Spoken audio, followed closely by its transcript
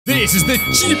This is the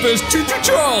cheapest Choo Choo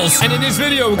Charles, and in this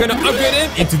video we're gonna upgrade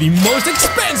it into the most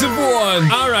expensive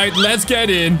one. Alright, let's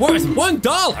get in. Worth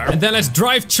 $1. And then let's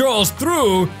drive Charles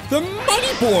through the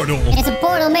money portal. It's a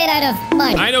portal made out of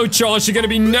money. I know, Charles, you're gonna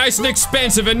be nice and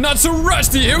expensive and not so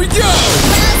rusty. Here we go!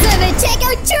 Awesome, check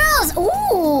out Charles!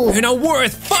 Ooh! You're now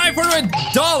worth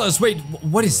 $500. Wait,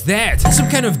 what is that?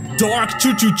 Some kind of dark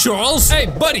Choo Choo Charles? Hey,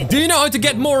 buddy, do you know how to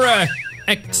get more,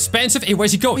 expensive? Hey,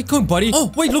 where's he going? Where you going, buddy?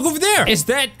 Oh, wait, look over there. Is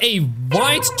that a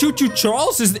white Choo Choo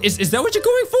Charles? Is that what you're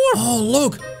going for? Oh,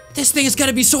 look. This thing is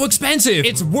gonna be so expensive.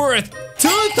 It's worth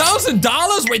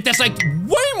 $2,000? Wait, that's like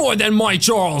way more than my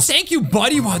Charles. Thank you,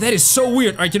 buddy. Wow, that is so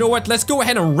weird. All right, you know what? Let's go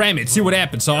ahead and ram it. See what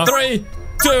happens, huh? 3,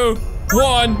 2,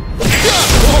 1. Go!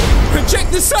 Oh, check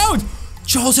this out.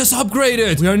 Charles has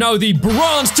upgraded. We are now the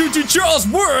bronze Choo Choo Charles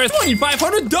worth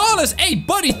 $2,500. Hey,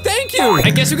 buddy, thank you. I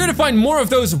guess we're gonna find more of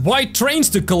those white trains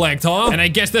to collect, huh? And I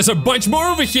guess there's a bunch more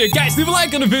over here. Guys, leave a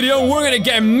like on the video. We're gonna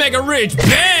get mega rich.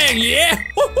 Bang, yeah.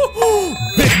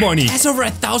 Big money. That's over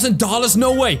 $1,000.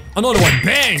 No way. Another one.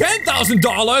 Bang.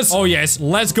 $10,000. Oh, yes.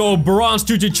 Let's go, bronze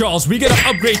Choo Choo Charles. We gotta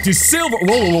upgrade to silver.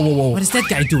 Whoa, whoa, whoa, whoa. What is that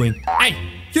guy doing? Hey.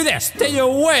 You there, stay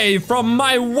away from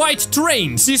my white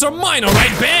trains. These are mine, all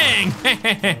right? Bang!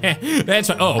 That's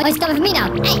right. Oh. What's coming for me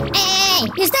now? Hey,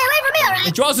 you stay away from me, all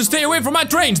right? You also stay away from my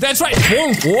trains. That's right.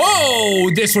 Whoa,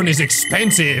 whoa, this one is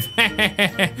expensive.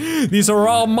 These are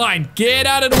all mine. Get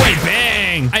out of the way.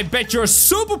 Bang! I bet you're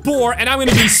super poor, and I'm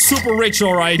gonna be super rich,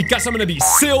 all right? Because I'm gonna be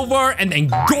silver, and then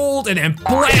gold, and then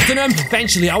platinum.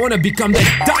 Eventually, I wanna become the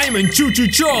diamond Choo Choo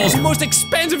Charles, the most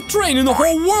expensive train in the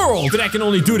whole world. But I can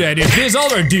only do that if this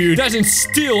other dude doesn't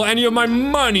steal any of my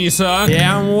money, son.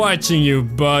 Yeah, I'm watching you,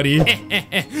 buddy.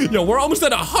 Yo, we're almost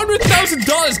at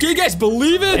 $100,000. Can you guys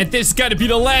believe it? And this has got to be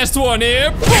the last one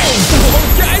here. Boom!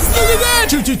 Oh, guys, look at that!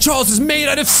 Choo Choo Charles is made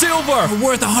out of silver,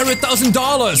 worth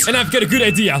 $100,000. And I've got a good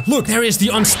idea. Look, there is the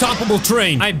unstoppable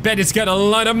train. I bet it's got a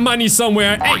lot of money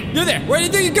somewhere. Hey, you're there. Where do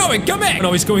you think you're going? Come back. Oh,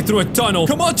 no, he's going through a tunnel.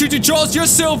 Come on, Choo Choo Charles, you're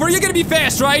silver. You're gonna be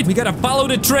fast, right? We gotta follow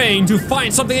the train to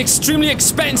find something extremely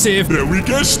expensive. Then we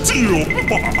can steal.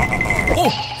 Oh,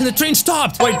 and the train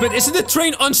stopped. Wait, but isn't the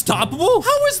train unstoppable?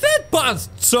 How is that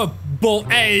possible?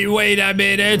 Hey, wait a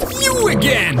minute. You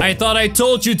again. I thought I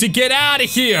told you to get out of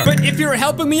here. But if you're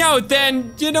helping me out,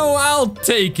 then, you know, I'll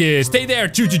take it. Stay there,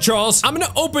 Choo Choo Charles. I'm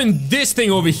gonna open this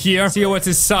thing over here. See what's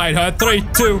inside, huh? 3,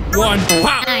 2, 1,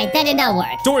 pop. All right, that did not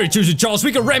work. Don't worry, Choo Choo Charles.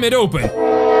 We can ram it open.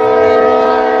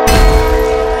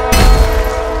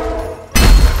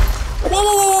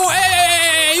 Whoa,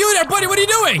 hey, you there, buddy, what are you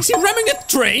doing? Is he ramming the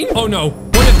train? Oh no,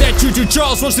 what if that Choo Choo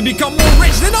Charles wants to become more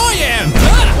rich than I am?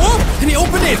 Ah, oh, and he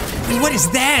opened it. Wait, what is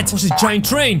that? What's a giant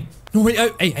train? No, wait,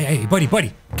 hey, buddy,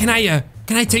 can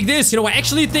I take this? You know, I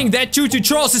actually think that Choo Choo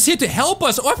Charles is here to help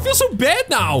us. Oh, I feel so bad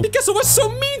now because I was so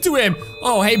mean to him.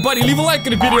 Oh, hey, buddy, leave a like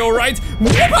on the video, right?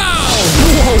 Wow!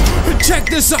 Whoa! Check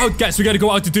this out, guys. We gotta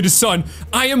go out into the sun.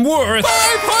 I am worth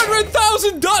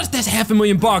 $500,000. That's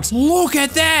 $500,000. Look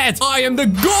at that. I am the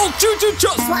gold Choo Choo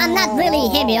Charles. Well, I'm not really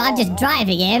him, you know. I'm just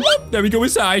driving him. There we go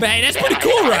inside. Hey, that's pretty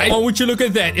cool, right? Oh, would you look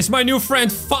at that? Is my new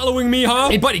friend following me, huh?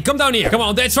 Hey, buddy, come down here. Come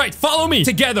on, that's right. Follow me.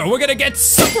 Together, we're gonna get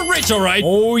super rich, all right?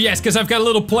 Oh, yes, because I've got a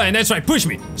little plan. That's right. Push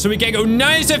me so we can go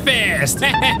nice and fast.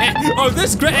 Oh,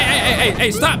 this is great.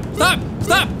 Hey, stop.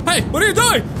 Hey, what are you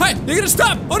doing? Hey, you're gonna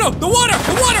stop. Oh, no, the water.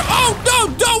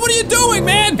 Oh, no, what are you doing,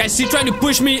 man? Guys, is he trying to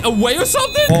push me away or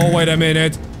something? Oh, wait a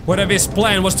minute. What if his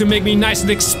plan was to make me nice and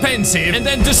expensive and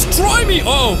then destroy me?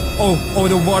 Oh,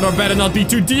 the water better not be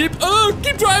too deep. Oh,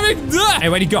 keep driving. Hey,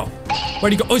 where'd he go? Oh,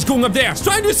 he's going up there. He's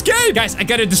trying to escape. Guys, I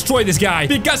gotta destroy this guy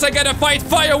because I gotta fight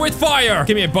fire with fire.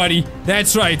 Come here, buddy.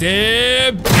 That's right.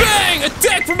 Bang!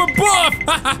 Attack from above.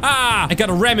 I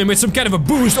gotta ram him with some kind of a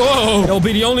boost. Oh, that'll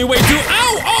be the only way to...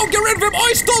 Ow! Oh, get rid of him. Oh,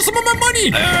 he stole some of my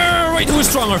money. Wait, who's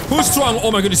stronger?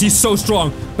 Oh, my goodness, he's so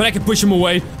strong. But I can push him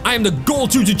away. I am the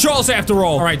gold Choo Choo Charles after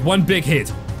all. All right, one big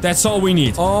hit. That's all we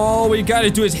need. All we gotta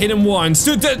do is hit him once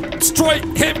to destroy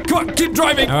him. Come on, keep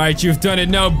driving. All right, you've done it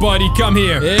now, buddy. Come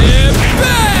here.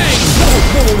 Bang!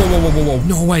 Whoa.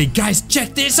 No way, guys.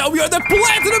 Check this out. We are the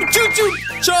platinum Choo Choo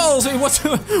Charles. Hey, what's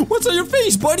on your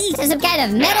face, buddy? Is there some kind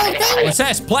of metal thing? It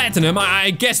says platinum. I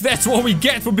guess that's what we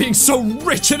get for being so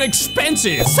rich and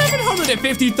expensive.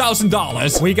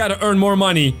 $750,000. We gotta earn more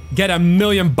money. Get $1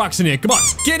 million in here. Come on,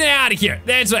 get out of here.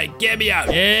 That's right. Get me out.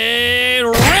 And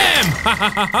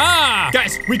ram!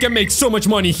 Guys, we can make so much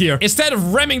money here. Instead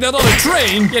of ramming that other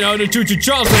train, you know, the Choo Choo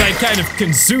Charles that I kind of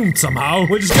consumed somehow,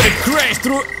 we're just gonna crash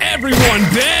through everyone.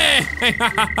 Bang!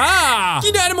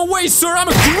 Get out of my way, sir. I'm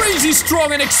a crazy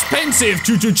strong and expensive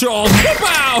Choo Choo Charles.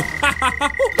 Wow.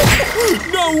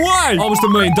 No way. Almost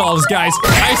 $1 million, guys.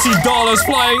 I see dollars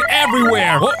flying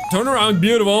everywhere. Oh, turn around.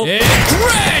 Beautiful. And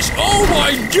crash. Oh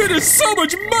my goodness. So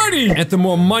much money. And the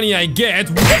more money I get,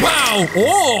 wow.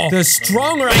 Oh, the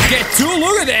stronger I get too.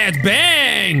 Look at that.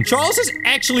 Bang. Charles is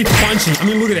actually punching. I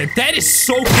mean, look at that. That is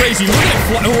so crazy. Look at it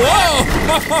fly. Whoa.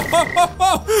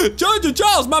 Choo Choo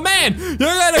Charles, my man. You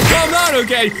gotta calm down,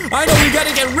 okay? I know we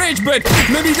gotta get rich, but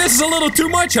maybe this is a little too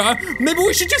much, huh? Maybe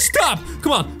we should just stop.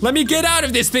 Come on. Let me get out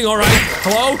of this thing, all right?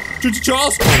 Hello? Choo Choo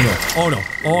Charles? Oh, no.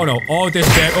 Oh, no. Oh, this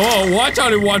bag. Oh, watch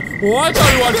out, everyone. Watch out,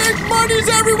 everyone. Big money's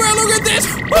everywhere. Look at this.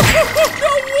 No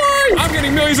way. I'm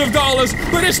getting millions of dollars,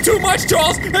 but it's too much,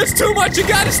 Charles. It's too much. You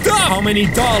gotta stop. How many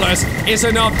dollars is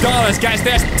enough dollars, guys?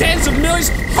 There's tens of millions,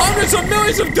 hundreds of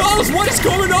millions of dollars. What is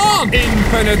going on?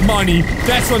 Infinite money.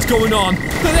 That's what's going on.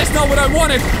 But that's not what I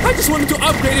wanted. I just wanted to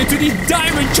upgrade it to the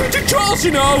diamond Choo Choo Charles,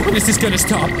 you know. When is this gonna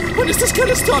stop? When is this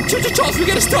gonna stop? Choo Choo Charles, we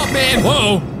gotta stop, man.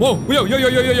 Whoa.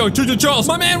 Yo, Choo Choo Charles.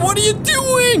 My man, what are you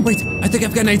doing? Wait, I think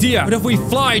I've got an idea. What if we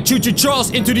fly Choo Choo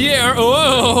Charles into the air?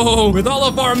 Oh, with all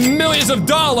of our millions of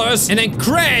dollars and then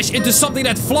crash into something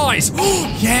that flies.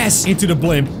 Yes, into the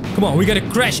blimp. Come on, we gotta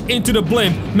crash into the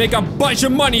blimp, make a bunch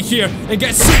of money here, and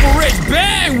get super rich.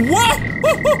 Bang! Whoa!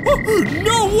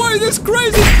 No way, that's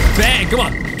crazy! Bang! Come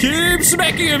on, keep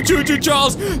smacking him, Choo Choo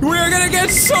Charles. We are gonna get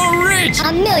so rich.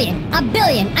 A million, a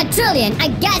billion, a trillion, a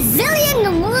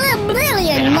gazillion,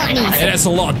 million money. Hey, that's a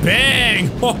lot. Bang!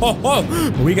 But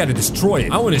we gotta destroy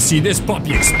it. I wanna see this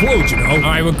puppy explode, you know?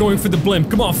 Alright, we're going for the blimp.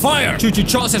 Come on, fire! Choo Choo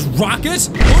Charles has rockets?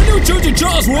 Oh no, Choo Choo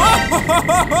Charles! Whoa!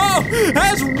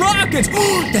 Has rockets!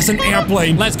 That's an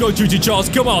airplane. Let's go, Choo Choo Charles.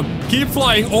 Come on. Keep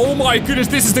flying. Oh my goodness,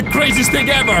 this is the craziest thing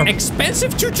ever.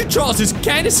 Expensive Choo Choo Charles is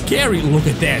kind of scary. Look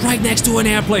at that. Right next to an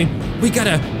airplane. We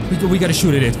gotta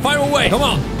shoot at it. Fire away. Come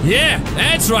on. Yeah,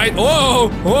 that's right. Oh.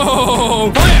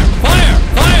 Fire.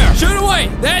 Shoot away.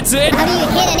 That's it. How do you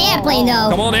hit an airplane, though?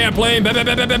 Come on, airplane.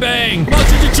 Bang. Come on,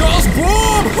 Choo Choo Charles.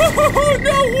 Boom.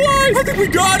 No way. I think we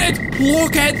got it.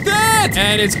 Look at that.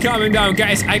 And it's coming down,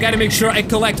 guys. I gotta make sure I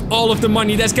collect all of the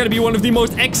money. That's gonna be one of the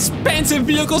most expensive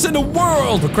vehicles in the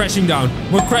world. We're crashing down.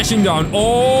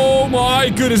 Oh my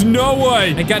goodness, no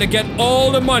way. I gotta get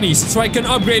all the monies so I can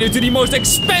upgrade it to the most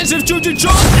expensive Choo Choo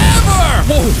Charles ever.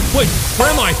 Whoa, wait, where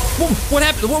am I? Whoa, what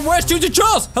happened? Where's Choo Choo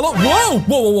Charles? Hello?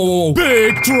 Whoa.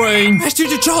 Big train. Where's Choo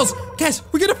Choo Charles? Guys,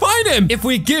 we gotta find him. If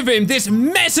we give him this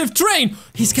massive train,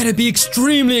 he's gonna be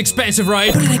extremely expensive,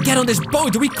 right? How did I get on this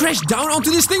boat? Did we crash down onto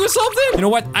this thing or something? You know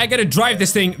what? I gotta drive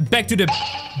this thing back to the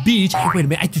beach. Hey, wait a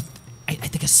minute. I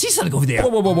think I see something over there.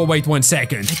 Whoa, wait 1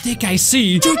 second. I think I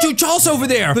see Choo Choo Charles over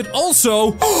there. But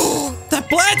also, that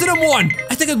platinum one.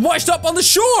 I think it washed up on the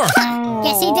shore.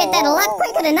 Guess he did that a lot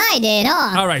quicker than I did,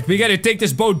 huh? Alright, we gotta take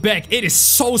this boat back. It is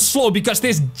so slow because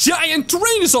this giant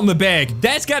train is on the back.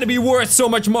 That's gotta be worth so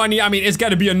much money. I mean, it's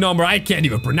gotta be a number I can't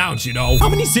even pronounce, you know. How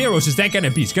many zeros is that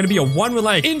gonna be? It's gonna be a 1 with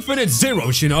like infinite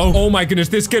zeros, you know. Oh my goodness,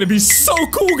 this is gonna be so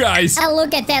cool, guys. Oh,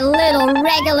 look at that little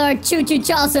regular Choo Choo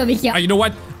Charles over here. You know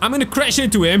what? I'm gonna crash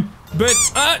into him, but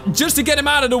just to get him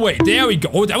out of the way. There we go.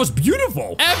 Oh, that was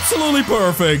beautiful. Absolutely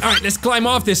perfect. All right, let's climb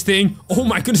off this thing. Oh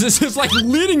my goodness, this is like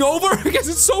leaning over because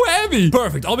it's so heavy.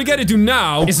 Perfect. All we gotta do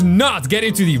now is not get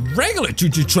into the regular Choo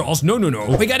Choo Charles. No.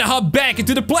 We gotta hop back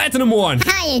into the platinum one.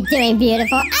 How you doing,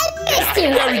 beautiful? I missed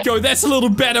you. There we go. That's a little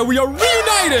better. We are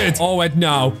reunited. Oh, and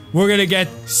now we're gonna get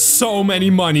so many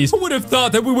monies. Who would have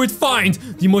thought that we would find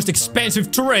the most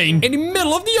expensive train in the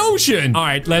middle of the ocean? All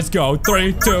right, let's go.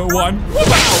 3, 2, 1.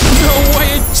 Wow. No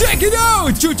way. Check it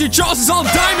out. Choo Choo Charles is all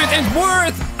diamond and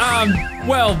worth,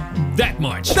 well, that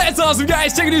much. That's awesome,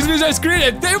 guys. Check out these videos on screen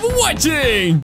and thanks for watching.